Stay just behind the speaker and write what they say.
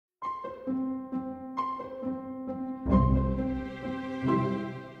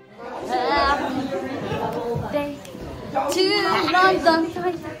to London.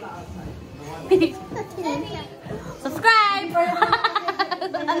 Subscribe for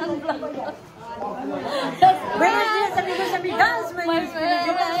anong vlog. Buenos amigos, amigas.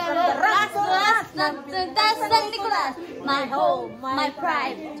 That's San Nicolas. My home, my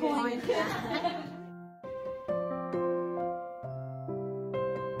pride. Toink.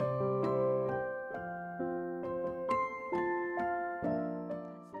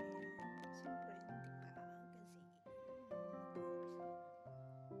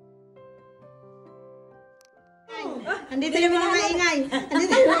 Andito yung mga maingay.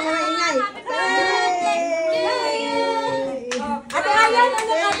 Andito yung mga maingay. Ate Ayan,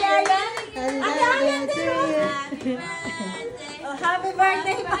 ano Ate Ayan? Ate Ayan, happy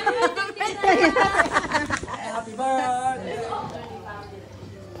birthday! Happy birthday!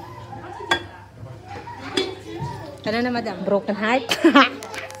 Ano na, madam? Broken heart?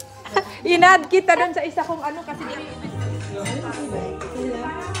 Inad kita doon sa isa kong ano kasi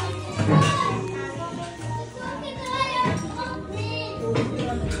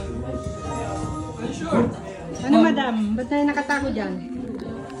ano, madam? Ba't tayo nakatago dyan?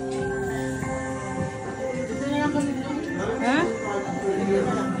 Ha?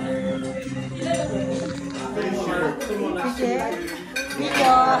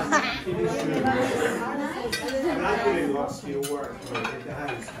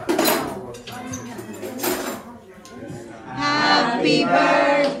 Happy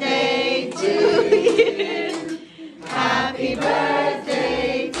birthday to you. Happy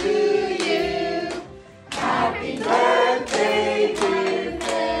birthday to you. Happy birthday to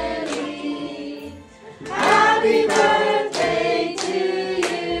Feliz. Happy birthday to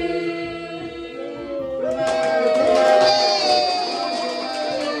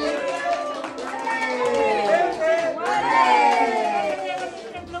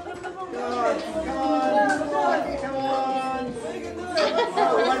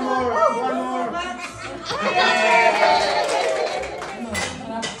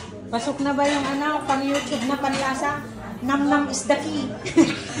pasok na ba yung ano, pang YouTube na panlasa? Nam-nam is the key.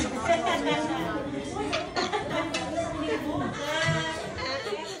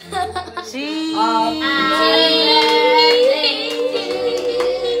 See?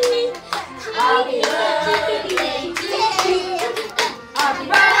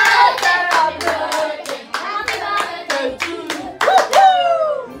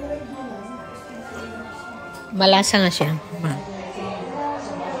 Malasa nga siya.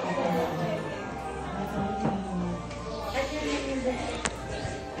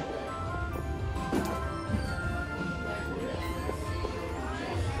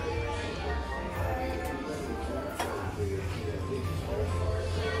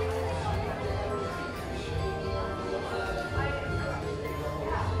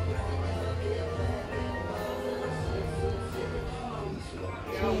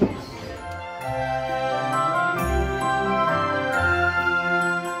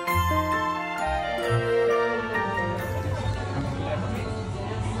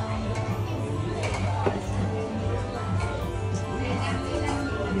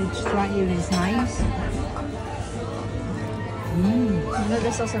 Here is nice. You know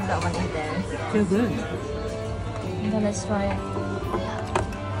there's also that one in there. So good. Then let's try it.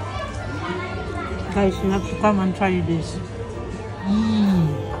 Guys, you have to come and try this.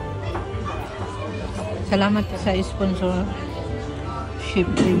 Salamat sa sponsor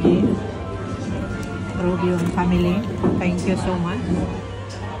Ship Lady Rodeo and family. Thank you so much.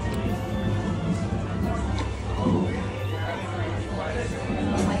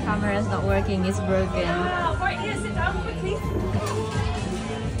 Camera is not working, it's broken. Right here, sit down quickly.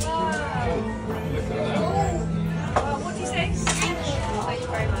 What do you say? Thank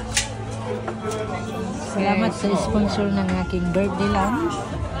you very much. Salamat sa sponsor ng aking birthday lunch.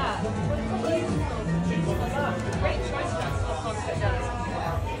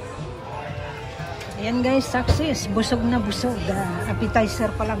 Ayan guys, success. Busog na busog.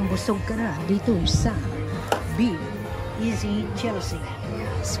 Appetizer pa lang, busog ka na. Dito sa B Easy Chelsea.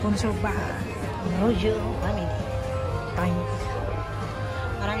 Sponsor by Rojo Family.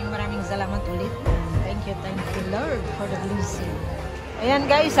 Maraming salamat ulit. Thank you Lord for the blessing. Ayan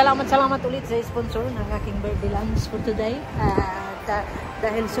guys, salamat ulit sa sponsor ng aking birthday lunch for today.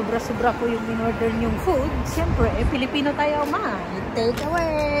 Dahil sobra-sobra po yung in-order niyong food, siyempre, Pilipino tayo ma. Take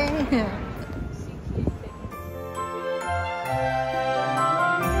away!